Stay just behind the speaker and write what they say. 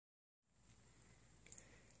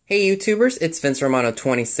Hey YouTubers, it's Vince Romano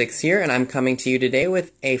 26 here, and I'm coming to you today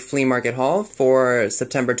with a flea market haul for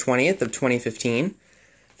September 20th of 2015.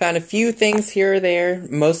 Found a few things here or there,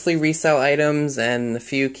 mostly resale items and a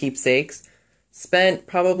few keepsakes. Spent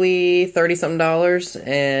probably $30-something,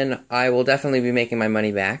 and I will definitely be making my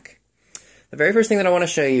money back. The very first thing that I want to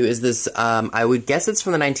show you is this, I would guess it's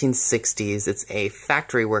from the 1960s. It's a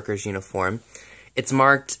factory worker's uniform. It's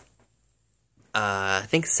marked I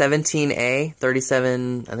think 17A,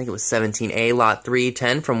 37, I think it was 17A, lot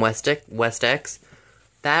 310 from West-X.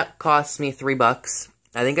 That cost me $3.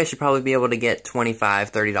 I think I should probably be able to get $25,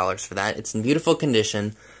 $30 for that. It's in beautiful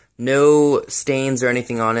condition. No stains or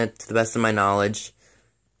anything on it, to the best of my knowledge.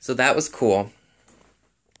 So that was cool.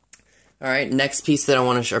 Alright, next piece that I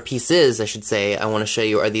want to, or pieces, I should say, I want to show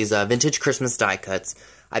you are these vintage Christmas die cuts.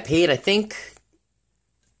 I paid, I think,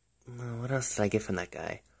 what else did I get from that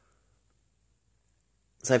guy?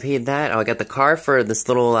 So I paid that. Oh, I got the car for this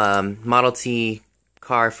little Model T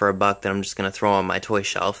car for $1 that I'm just going to throw on my toy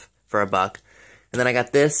shelf for $1. And then I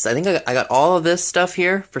got this. I think I got all of this stuff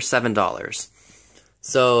here for $7.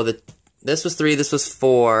 So this was $3, this was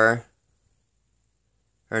 $4.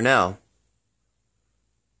 Or no.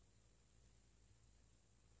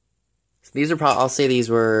 So these are probably, I'll say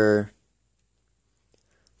these were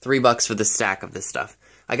 $3 for the stack of this stuff.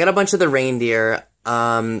 I got a bunch of the reindeer.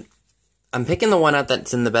 I'm picking the one out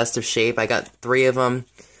that's in the best of shape. I got 3 of them.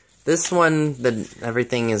 This one,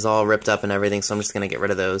 everything is all ripped up and everything, so I'm just going to get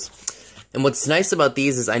rid of those. And what's nice about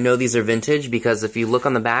these is I know these are vintage because if you look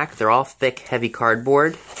on the back, they're all thick, heavy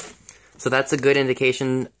cardboard. So that's a good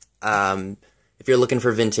indication if you're looking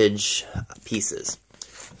for vintage pieces.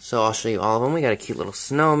 So I'll show you all of them. We got a cute little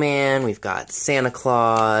snowman. We've got Santa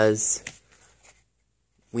Claus.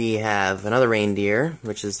 We have another reindeer,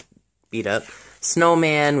 which is beat up.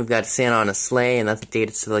 Snowman, we've got Santa on a sleigh, and that's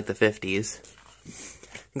dated to like the 50s.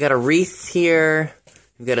 We've got a wreath here,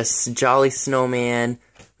 we've got a jolly snowman,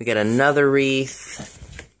 we got another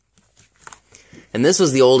wreath, and this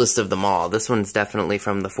was the oldest of them all. This one's definitely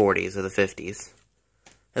from the 40s or the 50s.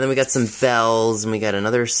 And then we got some bells, and we got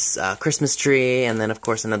another Christmas tree, and then of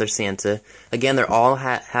course another Santa. Again, they're all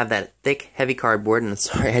have that thick, heavy cardboard, and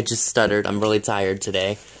sorry I just stuttered, I'm really tired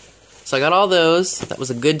today. So I got all those. That was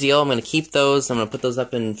a good deal. I'm going to keep those. I'm going to put those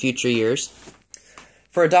up in future years.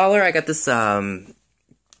 For $1, I got this, I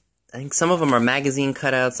think some of them are magazine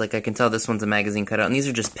cutouts. Like, I can tell this one's a magazine cutout. And these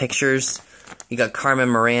are just pictures. You got Carmen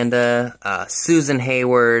Miranda, Susan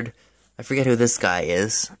Hayward. I forget who this guy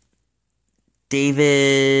is. David.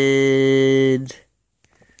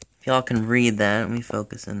 If y'all can read that, let me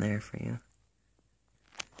focus in there for you.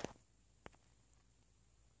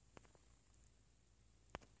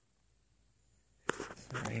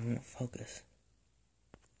 Sorry, it won't focus.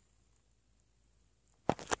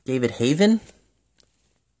 David Haven?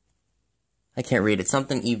 I can't read it.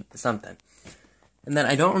 Something. And then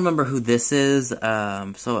I don't remember who this is.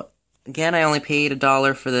 So, again, I only paid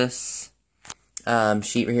 $1 for this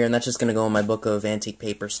sheet right here, and that's just going to go in my book of antique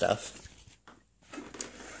paper stuff.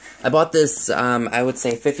 I bought this, I would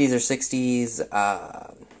say 50s or 60s.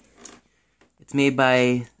 It's made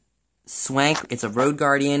by Swank. It's a Road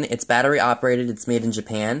Guardian. It's battery operated. It's made in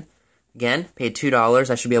Japan. Again, paid $2.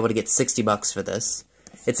 I should be able to get $60 for this.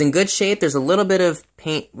 It's in good shape. There's a little bit of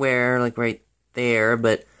paint wear, like right there,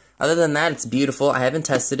 but other than that, it's beautiful. I haven't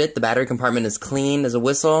tested it. The battery compartment is clean as a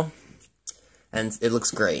whistle, and it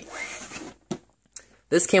looks great.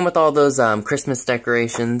 This came with all those Christmas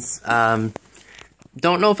decorations.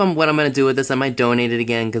 Don't know what I'm going to do with this. I might donate it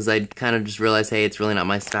again, because I kind of just realized, hey, it's really not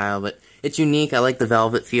my style, but it's unique. I like the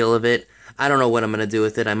velvet feel of it. I don't know what I'm going to do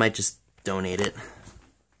with it. I might just donate it.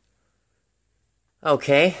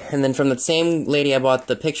 Okay, and then from the same lady I bought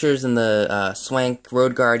the pictures in the Swank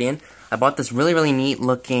Road Guardian, I bought this really, really neat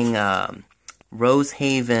looking Rose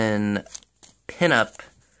Haven pinup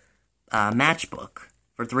matchbook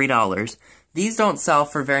for $3. These don't sell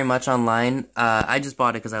for very much online. I just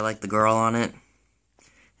bought it because I like the girl on it.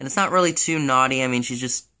 And it's not really too naughty. I mean, she's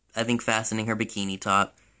just, I think, fastening her bikini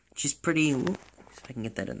top. She's pretty, ooh, if I can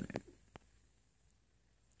get that in there.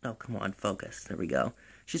 Oh, come on, focus. There we go.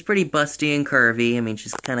 She's pretty busty and curvy. I mean,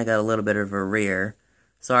 she's kind of got a little bit of a rear.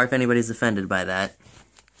 Sorry if anybody's offended by that.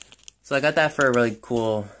 So I got that for a really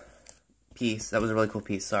cool piece. That was a really cool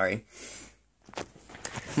piece, sorry.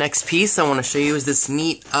 Next piece I want to show you is this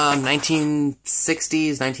neat 1960s,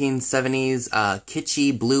 1970s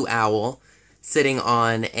kitschy blue owl sitting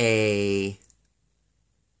on a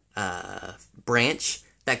branch.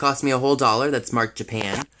 That cost me a whole $1. That's marked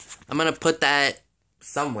Japan. I'm going to put that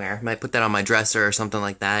somewhere. I might put that on my dresser or something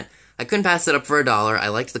like that. I couldn't pass it up for $1. I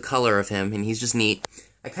liked the color of him, and he's just neat.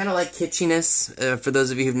 I kind of like kitschiness. For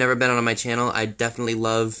those of you who've never been on my channel, I definitely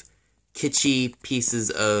love kitschy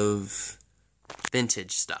pieces of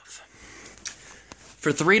vintage stuff.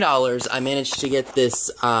 For $3, I managed to get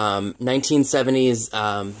this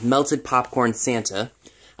 1970s melted popcorn Santa.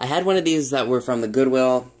 I had one of these that were from the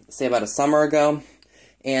Goodwill, say about a summer ago,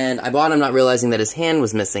 and I bought him not realizing that his hand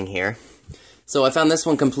was missing here. So I found this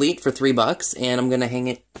one complete for $3, and I'm going to hang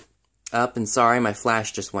it up, and sorry, my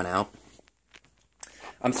flash just went out.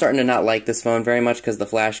 I'm starting to not like this phone very much because the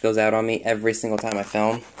flash goes out on me every single time I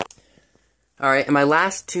film. Alright, and my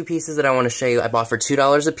last two pieces that I want to show you, I bought for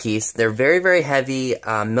 $2 a piece. They're very, very heavy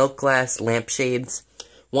milk glass lampshades.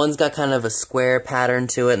 One's got kind of a square pattern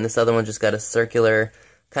to it, and this other one just got a circular,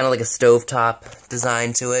 kind of like a stovetop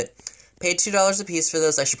design to it. Paid $2 a piece for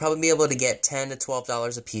those. I should probably be able to get $10 to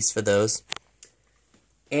 $12 a piece for those.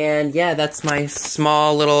 And yeah, that's my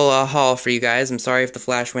small little haul for you guys. I'm sorry if the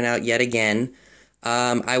flash went out yet again.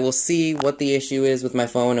 I will see what the issue is with my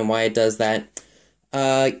phone and why it does that.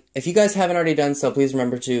 If you guys haven't already done so, please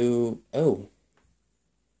remember to... Oh.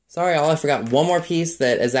 Sorry, I forgot one more piece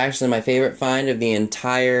that is actually my favorite find of the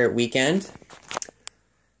entire weekend.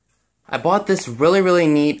 I bought this really, really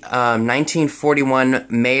neat 1941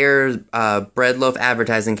 Mayer bread loaf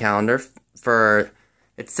advertising calendar for,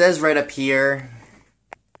 it says right up here,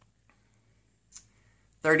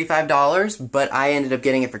 $35, but I ended up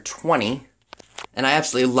getting it for $20. And I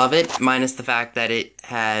absolutely love it, minus the fact that it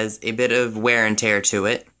has a bit of wear and tear to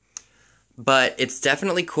it. But it's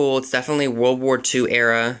definitely cool. It's definitely World War II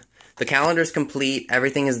era. The calendar's complete.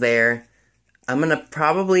 Everything is there. I'm going to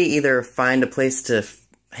probably either find a place to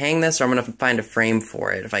hang this, or I'm going to find a frame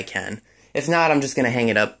for it if I can. If not, I'm just going to hang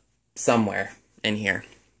it up somewhere in here.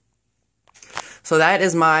 So that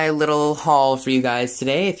is my little haul for you guys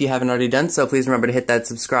today. If you haven't already done so, please remember to hit that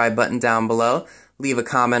subscribe button down below. Leave a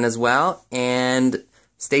comment as well, and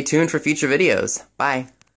stay tuned for future videos. Bye.